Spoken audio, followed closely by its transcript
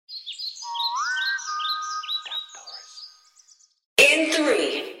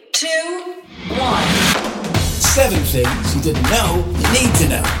3, 2, 1. 7 things you didn't know you need to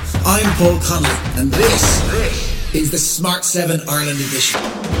know. I'm Paul Connolly, and this is the Smart 7 Ireland edition.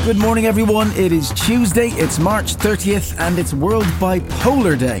 Good morning, everyone. It is Tuesday, it's March 30th, and it's World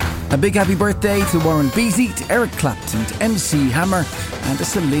Bipolar Day. A big happy birthday to Warren Beatty, to Eric Clapton, to MC Hammer, and to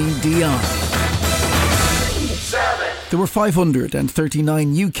Celine Dion. 7. There were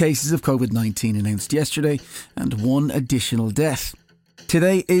 539 new cases of COVID-19 announced yesterday, and 1 additional death.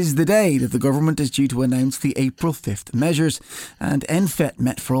 Today is the day that the government is due to announce the April 5th measures, and NPHET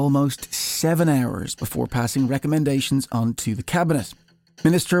met for almost 7 hours before passing recommendations on to the Cabinet.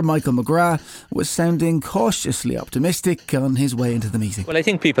 Minister Michael McGrath was sounding cautiously optimistic on his way into the meeting. Well, I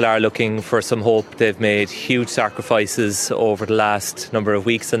think people are looking for some hope. They've made huge sacrifices over the last number of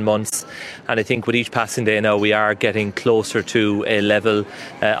weeks and months, and I think with each passing day now we are getting closer to a level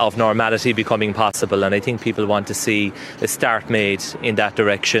of normality becoming possible, and I think people want to see a start made in that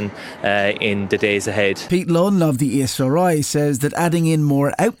direction in the days ahead. Pete Lunn of the ESRI says that adding in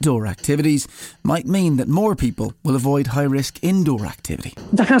more outdoor activities might mean that more people will avoid high-risk indoor activity.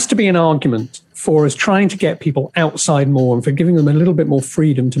 There has to be an argument for us trying to get people outside more and for giving them a little bit more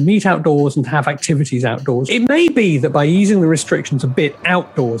freedom to meet outdoors and to have activities outdoors. It may be that by easing the restrictions a bit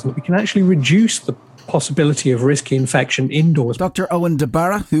outdoors, that we can actually reduce the possibility of risky infection indoors. Dr. Owen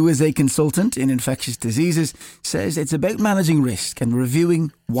DeBarra, who is a consultant in infectious diseases, says it's about managing risk and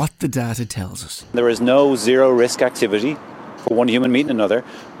reviewing what the data tells us. There is no zero risk activity for one human meeting another,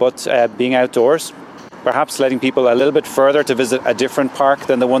 but being outdoors, perhaps letting people a little bit further to visit a different park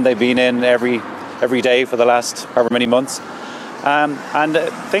than the one they've been in every day for the last however many months. And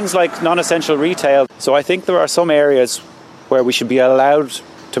things like non-essential retail. So I think there are some areas where we should be allowed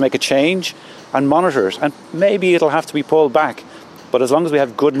to make a change and monitor it. And maybe it'll have to be pulled back. But as long as we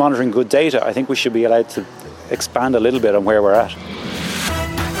have good monitoring, good data, I think we should be allowed to expand a little bit on where we're at.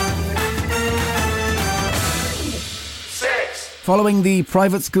 Following the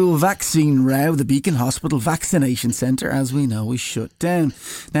private school vaccine row, the Beacon Hospital Vaccination Centre, as we know, is shut down.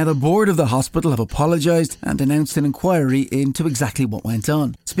 Now, the board of the hospital have apologised and announced an inquiry into exactly what went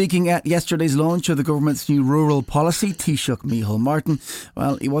on. Speaking at yesterday's launch of the government's new rural policy, Taoiseach Micheál Martin,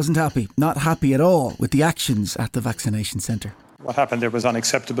 well, he wasn't happy, not happy at all, with the actions at the vaccination centre. What happened there was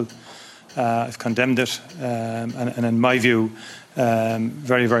unacceptable. I've condemned it, and in my view,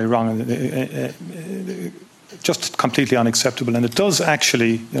 very, very wrong. Just completely unacceptable, and it does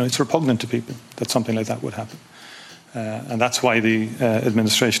actually, it's repugnant to people that something like that would happen, and that's why the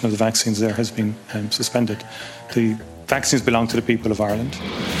administration of the vaccines there has been suspended. The vaccines belong to the people of Ireland.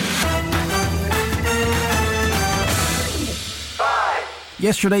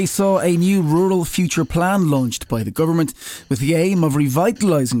 Yesterday saw a new rural future plan launched by the government with the aim of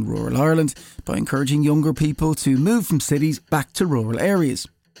revitalising rural Ireland by encouraging younger people to move from cities back to rural areas.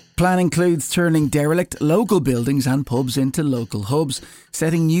 Plan includes turning derelict local buildings and pubs into local hubs,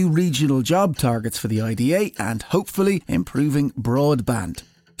 setting new regional job targets for the IDA and hopefully improving broadband.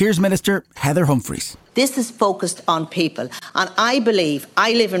 Here's Minister Heather Humphreys. This is focused on people, and I believe,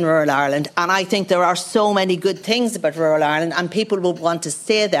 I live in rural Ireland, and I think there are so many good things about rural Ireland and people will want to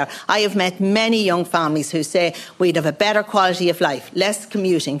stay there. I have met many young families who say we'd have a better quality of life, less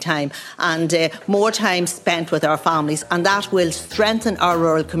commuting time and more time spent with our families, and that will strengthen our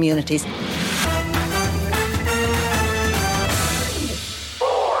rural communities.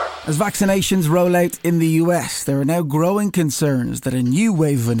 As vaccinations roll out in the US, there are now growing concerns that a new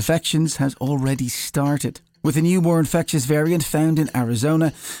wave of infections has already started. With a new, more infectious variant found in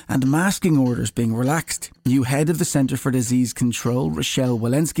Arizona and masking orders being relaxed, new head of the Centre for Disease Control, Rochelle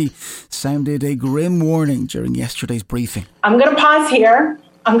Walensky, sounded a grim warning during yesterday's briefing. I'm going to pause here,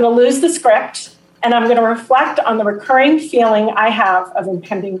 I'm going to lose the script, and I'm going to reflect on the recurring feeling I have of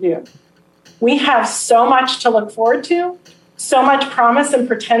impending doom. We have so much to look forward to, so much promise and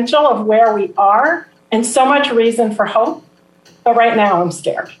potential of where we are, and so much reason for hope. But right now, I'm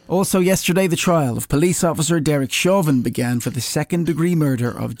scared. Also yesterday, the trial of police officer Derek Chauvin began for the second-degree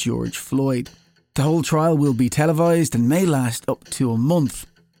murder of George Floyd. The whole trial will be televised and may last up to a month.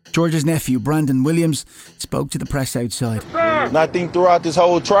 George's nephew, Brandon Williams, spoke to the press outside. And I think throughout this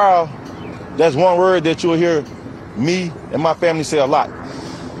whole trial, there's one word that you'll hear me and my family say a lot: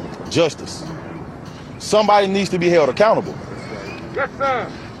 justice. Somebody needs to be held accountable. Yes, sir.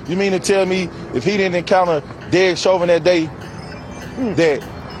 You mean to tell me if he didn't encounter Derek Chauvin that day, that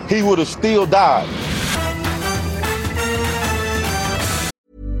he would have still died?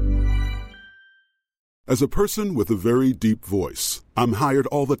 As a person with a very deep voice, I'm hired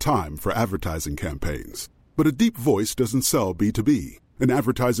all the time for advertising campaigns. But a deep voice doesn't sell B2B, and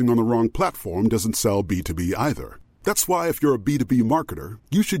advertising on the wrong platform doesn't sell B2B either. That's why if you're a B2B marketer,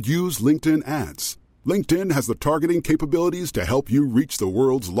 you should use LinkedIn ads. LinkedIn has the targeting capabilities to help you reach the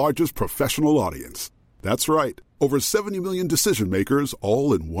world's largest professional audience. That's right. Over 70 million decision makers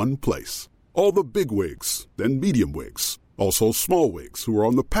all in one place. All the big wigs, then medium wigs. Also small wigs who are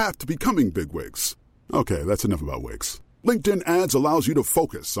on the path to becoming big wigs. Okay, that's enough about wigs. LinkedIn ads allows you to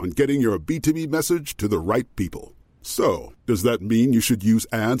focus on getting your B2B message to the right people. So, does that mean you should use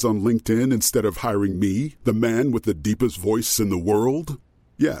ads on LinkedIn instead of hiring me, the man with the deepest voice in the world?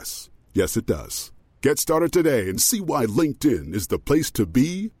 Yes. Yes, it does. Get started today and see why LinkedIn is the place to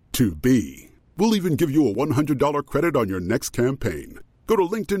be to be. We'll even give you a $100 credit on your next campaign. Go to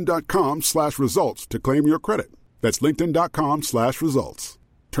linkedin.com/results to claim your credit. That's linkedin.com/results.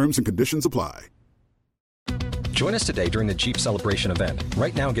 Terms and conditions apply. Join us today during the Jeep Celebration event.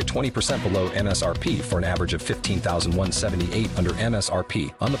 Right now, get 20% below MSRP for an average of $15,178 under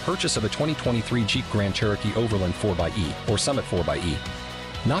MSRP on the purchase of a 2023 Jeep Grand Cherokee Overland 4xE or Summit 4xE.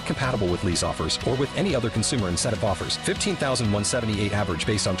 Not compatible with lease offers or with any other consumer incentive offers. $15,178 average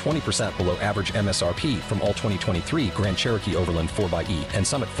based on 20% below average MSRP from all 2023 Grand Cherokee Overland 4xE and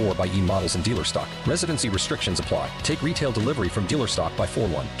Summit 4xE models in dealer stock. Residency restrictions apply. Take retail delivery from dealer stock by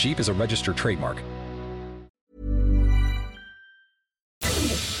 4/1. Jeep is a registered trademark.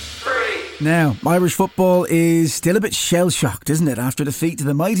 Now, Irish football is still a bit shell-shocked, isn't it, after defeat to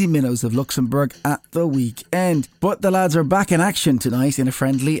the mighty minnows of Luxembourg at the weekend. But the lads are back in action tonight in a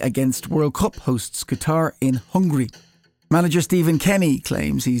friendly against World Cup hosts Qatar in Hungary. Manager Stephen Kenny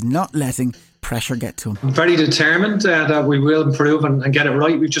claims he's not letting pressure get to him. I'm very determined that we will improve and get it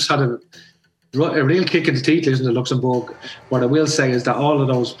right. We've just had a real kick in the teeth losing to Luxembourg. What I will say is that all of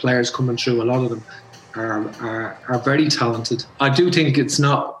those players coming through, a lot of them, are very talented. I do think it's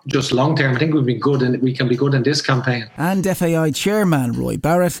not just long term. I think we've been good and we can be good in this campaign. And FAI chairman Roy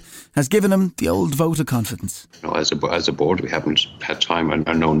Barrett has given him the old vote of confidence. You know, as a board, we haven't had time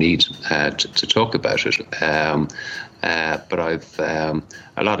and no need to talk about it. But I've a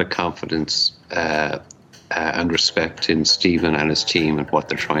lot of confidence and respect in Stephen and his team and what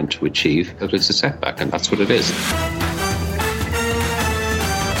they're trying to achieve. But it's a setback, and that's what it is.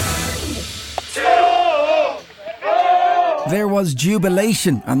 There was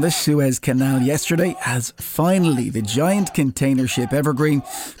jubilation on the Suez Canal yesterday as finally the giant container ship Evergreen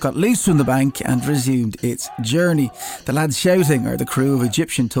got loose from the bank and resumed its journey. The lads shouting are the crew of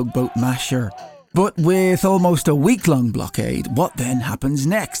Egyptian tugboat Masher. But with almost a week-long blockade, what then happens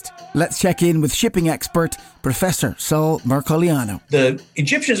next? Let's check in with shipping expert Professor Saul Mercoliano. The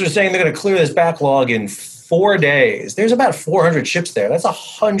Egyptians are saying they're going to clear this backlog in 4 days. There's about 400 ships there. That's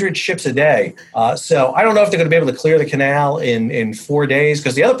 100 ships a day. So I don't know if they're going to be able to clear the canal in 4 days,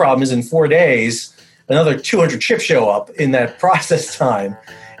 because the other problem is in 4 days, another 200 ships show up in that process time.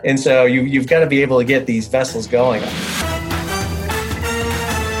 And so you've got to be able to get these vessels going.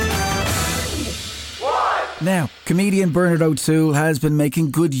 Now, comedian Bernard O'Toole has been making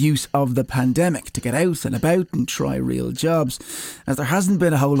good use of the pandemic to get out and about and try real jobs, as there hasn't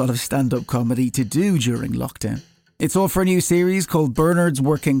been a whole lot of stand-up comedy to do during lockdown. It's all for a new series called Bernard's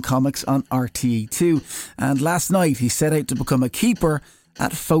Working Comics on RTE2, and last night he set out to become a keeper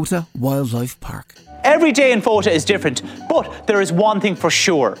at Fota Wildlife Park. Every day in Fota is different, but there is one thing for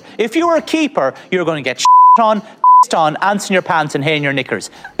sure. If you're a keeper, you're going to get on, ants in your pants and hay in your knickers.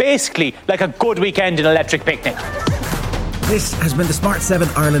 Basically, like a good weekend in Electric Picnic. This has been the Smart 7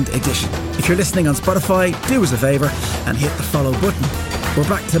 Ireland edition. If you're listening on Spotify, do us a favour and hit the follow button. We're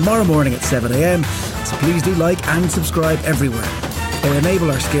back tomorrow morning at 7 a.m, so please do like and subscribe everywhere, or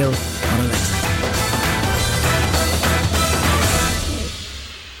enable our skill on Alexa.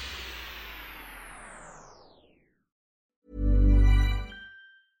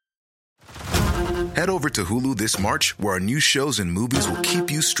 Head over to Hulu this March, where our new shows and movies will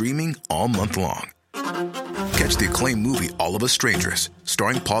keep you streaming all month long. Catch the acclaimed movie All of Us Strangers,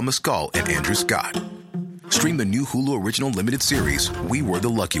 starring Paul Mescal and Andrew Scott. Stream the new Hulu original limited series We Were the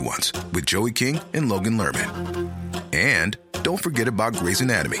Lucky Ones with Joey King and Logan Lerman. And don't forget about Grey's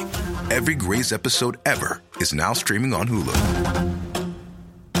Anatomy. Every Grey's episode ever is now streaming on Hulu.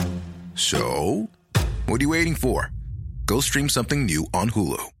 So, what are you waiting for? Go stream something new on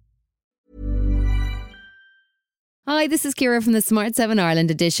Hulu. Hi, this is Ciara from the Smart 7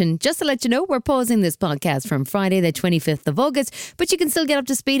 Ireland edition. Just to let you know, we're pausing this podcast from Friday the 25th of August, but you can still get up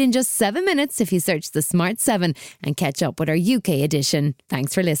to speed in just 7 minutes if you search the Smart 7 and catch up with our UK edition.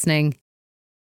 Thanks for listening.